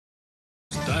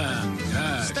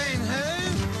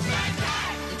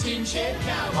Shaving Shed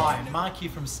Cowboy. Hi, Mark here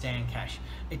from Stan Cash.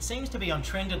 It seems to be on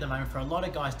trend at the moment for a lot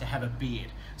of guys to have a beard.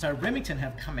 So Remington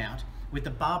have come out with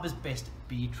the Barber's Best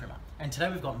Beard Trimmer. And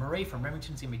today we've got Marie from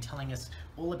Remington who's going to be telling us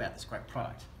all about this great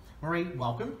product. Marie,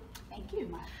 welcome. Thank you,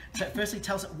 Mark. So firstly,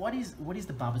 tell us what is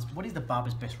the Barber's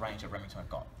Best range that Remington have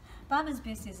got? Barber's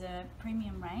Best is a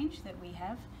premium range that we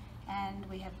have, and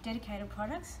we have dedicated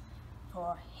products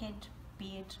for head,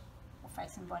 beard, or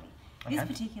face and body. Okay. This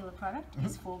particular product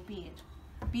is for beard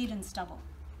and stubble.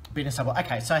 Beard and stubble.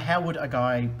 Okay, so how would a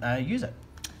guy use it?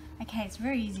 Okay, it's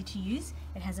very easy to use.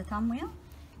 It has a thumb wheel,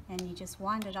 and you just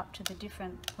wind it up to the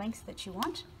different lengths that you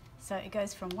want. So it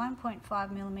goes from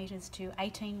 1.5 millimeters to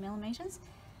 18 millimeters.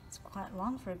 It's quite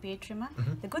long for a beard trimmer.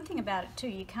 The good thing about it too,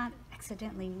 you can't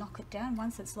accidentally knock it down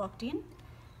once it's locked in.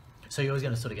 So you're always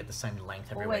going to sort of get the same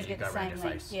length everywhere Always you get go the around same your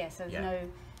length. face. Yeah, so there's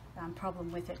no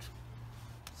problem with it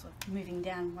sort of moving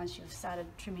down once you've started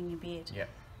trimming your beard. Yeah.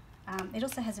 It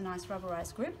also has a nice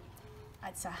rubberized grip.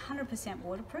 It's 100%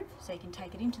 waterproof, so you can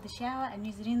take it into the shower and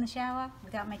use it in the shower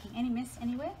without making any mess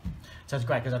anywhere. So it's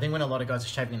great because I think when a lot of guys are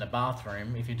shaving in the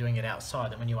bathroom, if you're doing it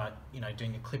outside, then when you are,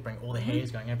 doing your clipping, all the hair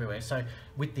is going everywhere. So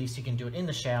with this, you can do it in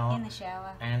the shower. In the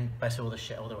shower. And basically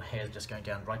all the hair is just going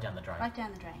down right down the drain. Right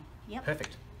down the drain. Yep.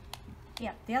 Perfect.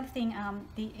 Yep. The other thing,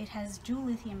 it has dual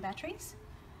lithium batteries,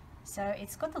 so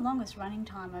it's got the longest running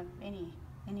time of any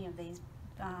of these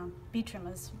beard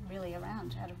trimmers really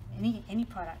around, out of any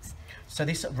products. So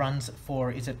this runs for,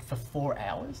 is it for 4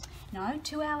 hours? No,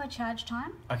 2 hour charge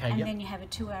time. Okay. And then you have a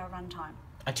 2 hour run time.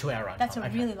 A 2 hour run That's time. a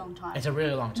really long time. It's a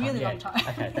really long time. Really yeah. long time.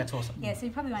 Okay, that's awesome. Yeah, so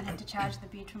you probably won't have to charge the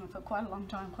beard trimmer for quite a long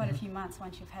time, quite a few months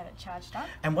once you've had it charged up.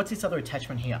 And what's this other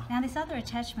attachment here? Now this other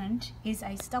attachment is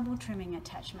a stubble trimming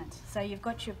attachment. So you've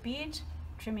got your beard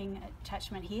trimming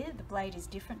attachment here. The blade is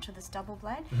different to the stubble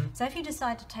blade. So if you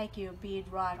decide to take your beard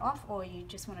right off, or you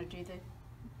just want to do the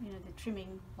the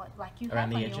trimming like you Around have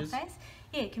the on edges? your face,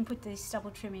 yeah, you can put the stubble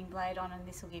trimming blade on, and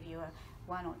this will give you a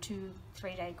 1 or 2,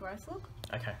 3 day growth look.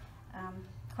 Okay.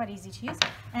 Quite easy to use.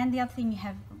 And the other thing, you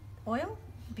have oil,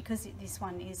 because this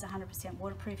one is 100%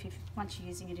 waterproof. Once you're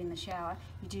using it in the shower,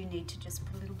 you do need to just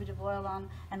put a little bit of oil on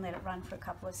and let it run for a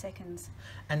couple of seconds.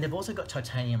 And they've also got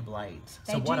titanium blades.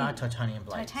 So what are titanium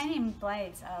blades? Titanium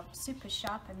blades are super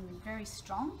sharp and very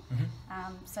strong.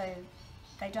 So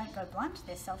they don't go blunt.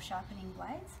 They're self-sharpening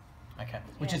blades. Okay,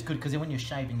 which is good because when you're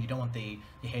shaving, you don't want your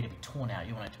hair to be torn out.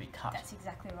 You want it to be cut. That's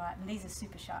exactly right. And these are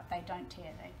super sharp. They don't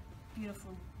tear. They're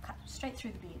beautiful, cut straight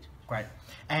through the beard. Great.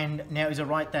 And now, is it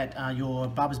right that your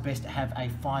Barber's Best have a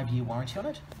 5-year warranty on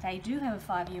it? They do have a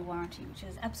 5-year warranty, which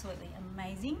is absolutely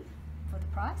amazing for the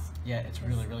price. Yeah, it's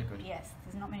really, really good. Yes,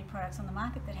 there's not many products on the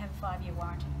market that have a 5-year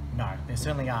warranty. No, there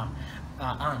certainly aren't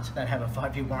that have a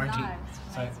 5-year warranty. No, it's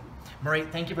amazing. So, Marie,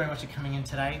 thank you very much for coming in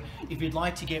today. If you'd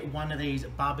like to get one of these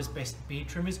Barber's Best beard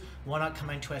trimmers, why not come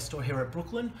into our store here at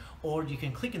Brooklyn, or you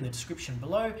can click in the description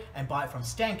below and buy it from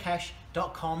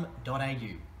stancash.com.au.